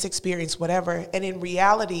experience, whatever. And in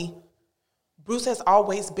reality, Bruce has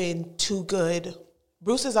always been too good.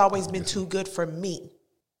 Bruce has always been too good for me.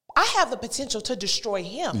 I have the potential to destroy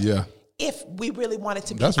him. Yeah. If we really wanted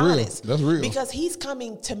to be honest. That's real. Because he's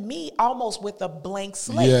coming to me almost with a blank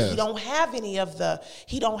slate. Yes. He don't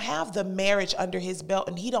have the marriage under his belt,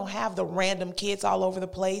 and he don't have the random kids all over the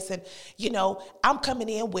place. And, I'm coming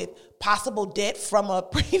in with possible debt from a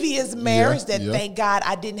previous marriage that thank God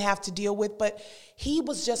I didn't have to deal with. But he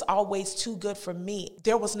was just always too good for me.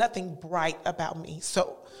 There was nothing bright about me.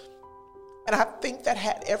 So, and I think that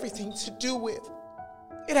had everything to do with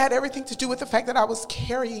the fact that I was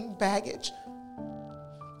carrying baggage.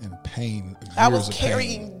 And pain. I was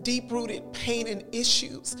carrying deep-rooted pain and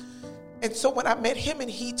issues. And so when I met him and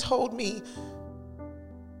he told me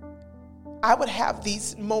I would have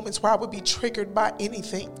these moments where I would be triggered by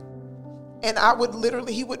anything. And I would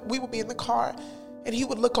literally, we would be in the car and he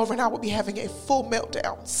would look over and I would be having a full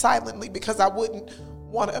meltdown silently because I wouldn't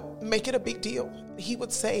want to make it a big deal. He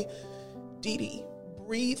would say, Didi,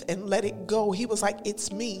 breathe and let it go. He was like,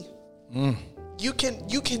 it's me. You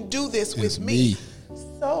can do this with me.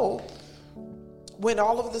 So when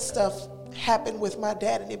all of the stuff happened with my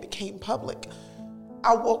dad and it became public,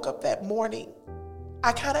 I woke up that morning.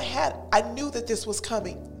 I knew that this was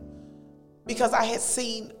coming because I had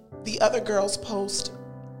seen the other girls post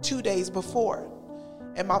 2 days before.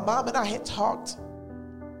 And my mom and I had talked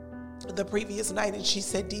the previous night and she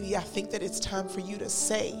said, Didi, I think that it's time for you to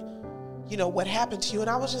say, what happened to you. And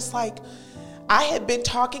I was just like, I had been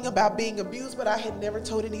talking about being abused, but I had never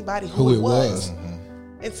told anybody who it was.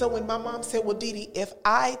 Mm-hmm. And so when my mom said, well, Didi, if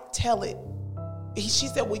I tell it, she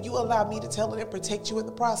said, will you allow me to tell it and protect you in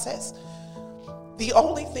the process? The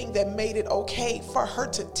only thing that made it okay for her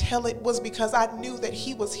to tell it was because I knew that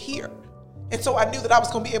he was here. And so I knew that I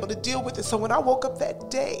was going to be able to deal with it. So when I woke up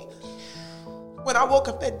that day,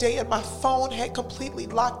 and my phone had completely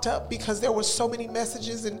locked up because there were so many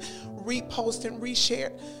messages and repost and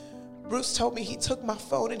reshared, Bruce told me he took my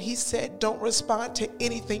phone and he said, don't respond to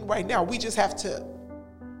anything right now. We just have to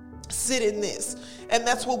sit in this. And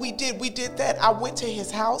that's what we did. We did that. I went to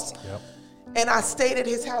his house. Yep. And I stayed at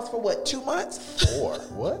his house for 2 months? 4.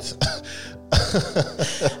 What?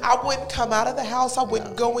 I wouldn't come out of the house. I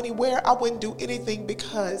wouldn't go anywhere. I wouldn't do anything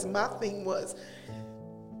because my thing was,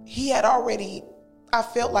 I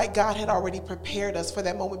felt like God had already prepared us for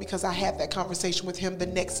that moment because I had that conversation with him the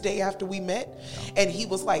next day after we met. And he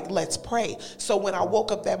was like, let's pray. So when I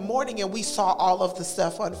woke up that morning and we saw all of the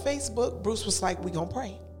stuff on Facebook, Bruce was like, we gonna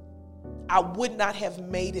pray. I would not have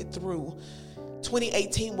made it through.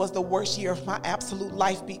 2018 was the worst year of my absolute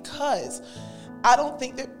life because I don't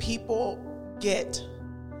think that people get,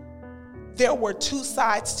 there were 2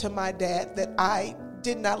 sides to my dad that I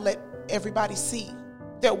did not let everybody see.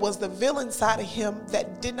 There was the villain side of him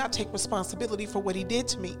that did not take responsibility for what he did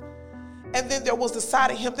to me. And then there was the side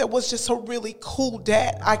of him that was just a really cool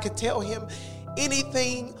dad. I could tell him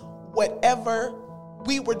anything, whatever.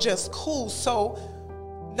 We were just cool. So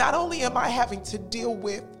not only am I having to deal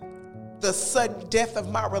with the sudden death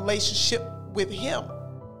of my relationship with him,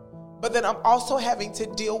 but then I'm also having to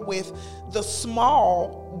deal with the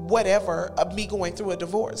small whatever of me going through a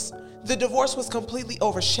divorce. The divorce was completely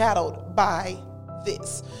overshadowed by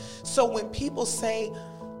this. So when people say,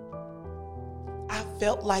 I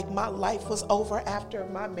felt like my life was over after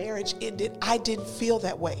my marriage ended, I didn't feel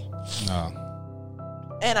that way. No.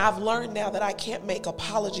 And I've learned now that I can't make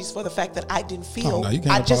apologies for the fact that I didn't feel. Oh, no, you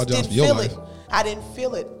can't I just apologize didn't for your feel life. it. I didn't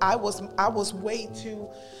feel it. I was way too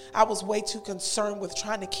concerned with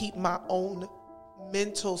trying to keep my own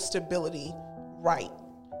mental stability right.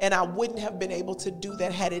 And I wouldn't have been able to do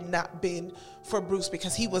that had it not been for Bruce,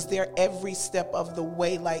 because he was there every step of the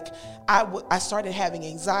way. Like I started having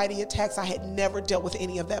anxiety attacks. I had never dealt with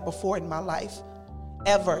any of that before in my life,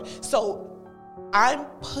 ever. So I'm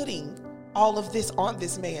putting all of this on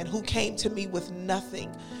this man who came to me with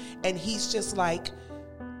nothing. And he's just like,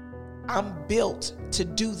 I'm built to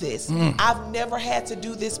do this. I've never had to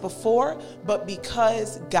do this before, but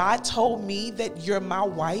because God told me that you're my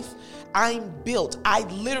wife, I'm built. I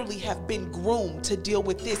literally have been groomed to deal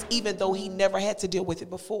with this, even though he never had to deal with it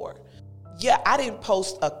before. Yeah, I didn't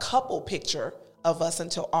post a couple picture of us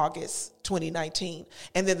until August 2019.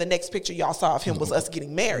 And then the next picture y'all saw of him was us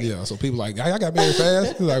getting married. Yeah, so people like, I got married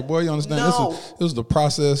fast. He's like, boy, you understand? No. This was the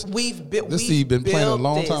process. This seed been planted a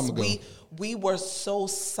long time ago. We were so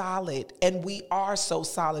solid, and we are so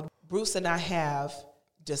solid. Bruce and I have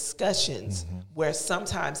discussions where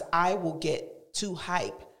sometimes I will get too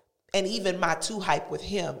hype, and even my too hype with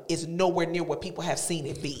him is nowhere near what people have seen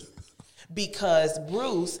it be. Because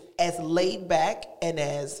Bruce, as laid back and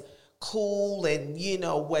as cool and,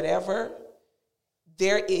 whatever,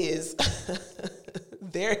 there is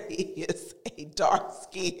a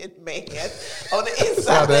dark-skinned man on the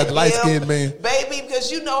inside that of light-skinned him, man. baby,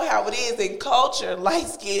 because you know how it is in culture.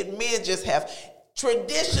 Light-skinned men just have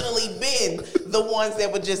traditionally been the ones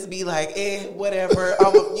that would just be like, whatever.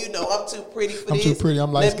 I'm too pretty for this. I'm too pretty.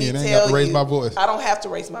 I'm light-skinned. I ain't got to raise my voice. I don't have to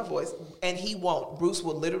raise my voice. And he won't. Bruce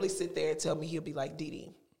will literally sit there and tell me, he'll be like,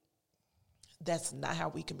 Dee, that's not how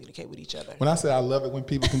we communicate with each other. When I say I love it when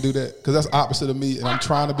people can do that, because that's opposite of me, and I'm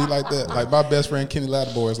trying to be like that. Like my best friend Kenny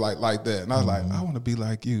Lattimore is like that, and I was like, I want to be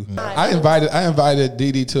like you. I invited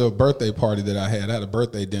Dee to a birthday party that I had. I had a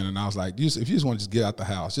birthday dinner, and I was like, if you just want to just get out the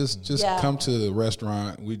house, just come to the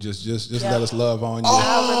restaurant. We just let us love on you.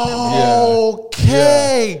 Oh,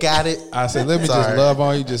 okay, got it. I said, let me just love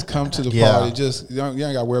on you. Just come to the party. Just you ain't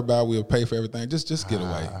got to worry about it. We'll pay for everything. Just get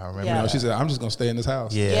away. I remember. She said, I'm just gonna stay in this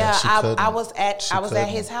house. I was at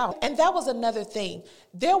his house. And that was another thing.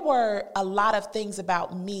 There were a lot of things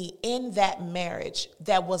about me in that marriage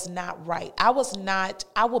that was not right. I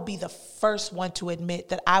will be the first one to admit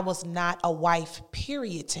that I was not a wife,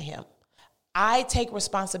 period, to him. I take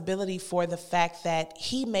responsibility for the fact that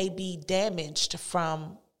he may be damaged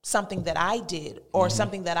from something that I did or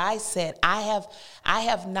something that I said. I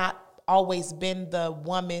have not always been the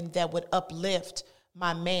woman that would uplift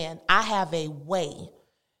my man. I have a way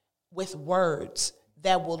with words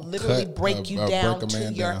that will literally break you down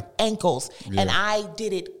to your ankles. Yeah. And I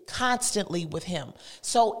did it constantly with him.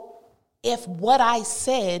 So if what I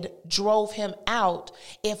said drove him out,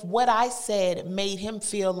 if what I said made him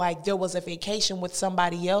feel like there was a vacation with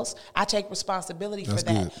somebody else, I take responsibility for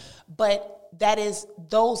that. Good. But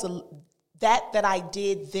that I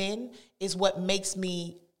did then is what makes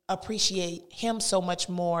me appreciate him so much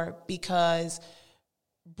more, because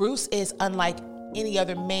Bruce is unlike any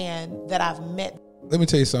other man that I've met. Let me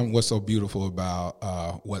tell you something. What's so beautiful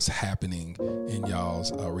about what's happening in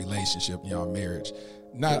y'all's relationship, in y'all marriage.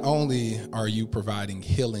 Not only are you providing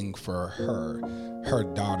healing for her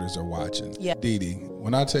daughters are watching. Yeah. Dee,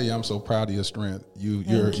 when I tell you I'm so proud of your strength, you're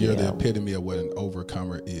the epitome of what an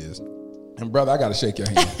overcomer is. And brother, I got to shake your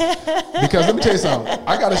hand. Because let me tell you something.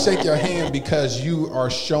 I got to shake your hand because you are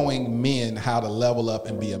showing men how to level up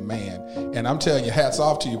and be a man. And I'm telling you, hats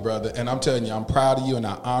off to you, brother. And I'm telling you, I'm proud of you and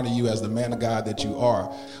I honor you as the man of God that you are.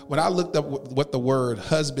 When I looked up what the word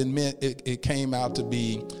husband meant, it came out to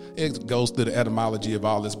be, it goes through the etymology of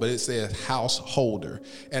all this, but it says householder.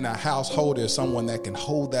 And a householder is someone that can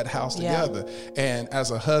hold that house together. And as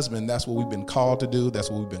a husband, that's what we've been called to do. That's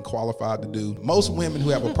what we've been qualified to do. Most women who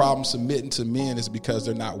have a problem submitting to men is because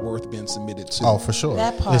they're not worth being submitted to. Oh, for sure.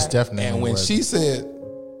 That part. It's definitely. And when she said,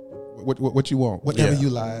 what you want? Whatever you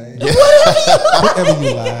like. Yeah. Whatever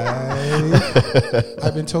you like.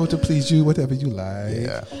 I've been told to please you, whatever you like.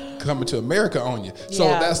 Yeah. Coming to America on you. So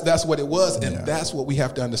Yeah. that's what it was. And that's what we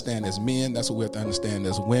have to understand as men. That's what we have to understand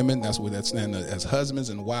as women. That's what we have to understand as husbands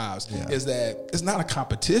and wives. Is that it's not a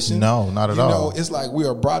competition. No, not at all. It's like we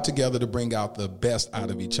are brought together to bring out the best out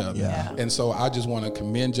of each other. Yeah. And so I just want to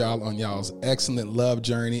commend y'all on y'all's excellent love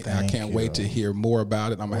journey. And I can't wait to hear more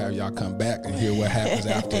about it. I'm going to have y'all come back and hear what happens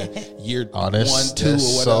after year 1, 2, or whatever.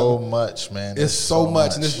 So much, man. It's so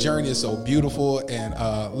much, and this journey is so beautiful.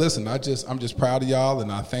 And listen, I'm just proud of y'all,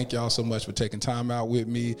 and I thank y'all so much for taking time out with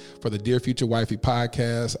me for the Dear Future Wifey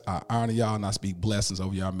podcast. I honor y'all, and I speak blessings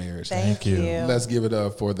over y'all marriage. Thank you. Let's give it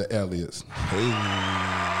up for the Elliots. Hey.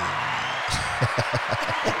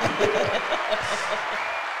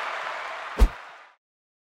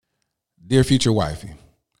 Dear Future Wifey,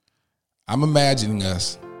 I'm imagining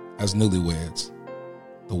us as newlyweds.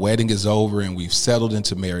 The wedding is over and we've settled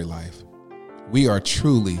into married life. We are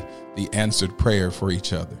truly the answered prayer for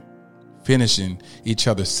each other. Finishing each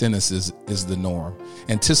other's sentences is the norm.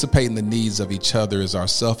 Anticipating the needs of each other is our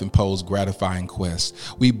self-imposed gratifying quest.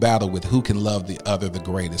 We battle with who can love the other the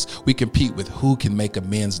greatest. We compete with who can make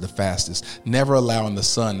amends the fastest, never allowing the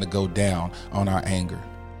sun to go down on our anger.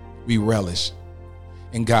 We relish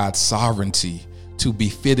in God's sovereignty to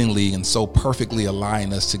befittingly and so perfectly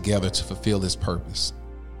align us together to fulfill his purpose.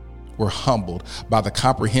 We're humbled by the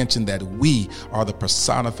comprehension that we are the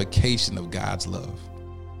personification of God's love.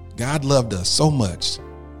 God loved us so much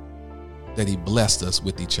that he blessed us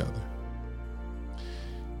with each other.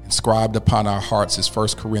 Inscribed upon our hearts is 1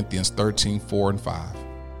 Corinthians 13, 4 and 5.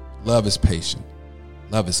 Love is patient.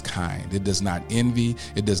 Love is kind. It does not envy.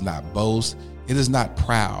 It does not boast. It is not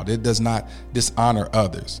proud. It does not dishonor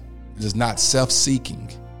others. It is not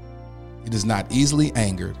self-seeking. It is not easily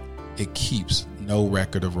angered. It keeps no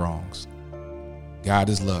record of wrongs. God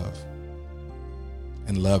is love,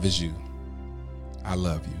 and love is you. I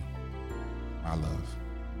love you. My love.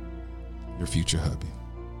 Your future hubby.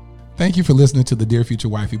 Thank you for listening to the Dear Future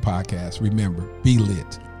Wifey podcast. Remember, be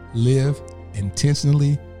lit, live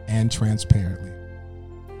intentionally and transparently,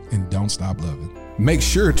 and don't stop loving. Make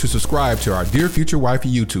sure to subscribe to our Dear Future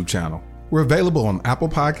Wifey YouTube channel. We're available on Apple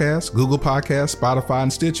Podcasts, Google Podcasts, Spotify,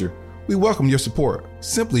 and Stitcher. We welcome your support.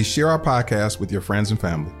 Simply share our podcast with your friends and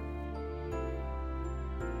family.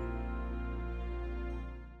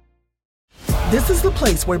 This is the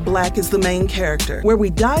place where Black is the main character, where we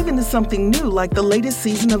dive into something new like the latest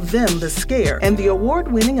season of Them, the Scare, and the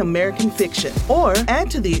award-winning American fiction. Or add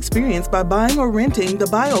to the experience by buying or renting the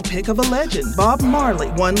biopic of a legend, Bob Marley,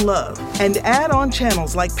 One Love. And add on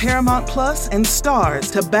channels like Paramount Plus and Stars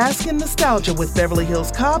to bask in nostalgia with Beverly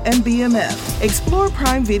Hills Cop and BMF. Explore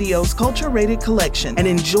Prime Video's culture-rated collection and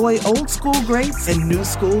enjoy old school greats and new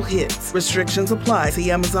school hits. Restrictions apply. See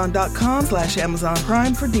Amazon.com/Amazon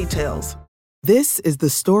Prime for details. This is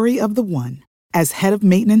the story of the one. As head of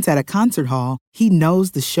maintenance at a concert hall, he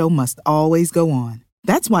knows the show must always go on.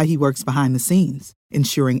 That's why he works behind the scenes,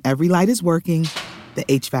 ensuring every light is working, the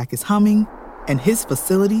HVAC is humming, and his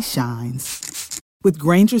facility shines. With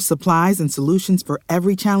Grainger's supplies and solutions for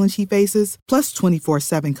every challenge he faces, plus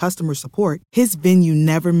 24/7 customer support, his venue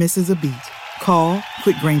never misses a beat. Call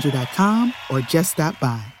quickgrainger.com or just stop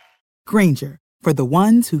by. Grainger, for the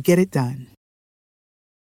ones who get it done.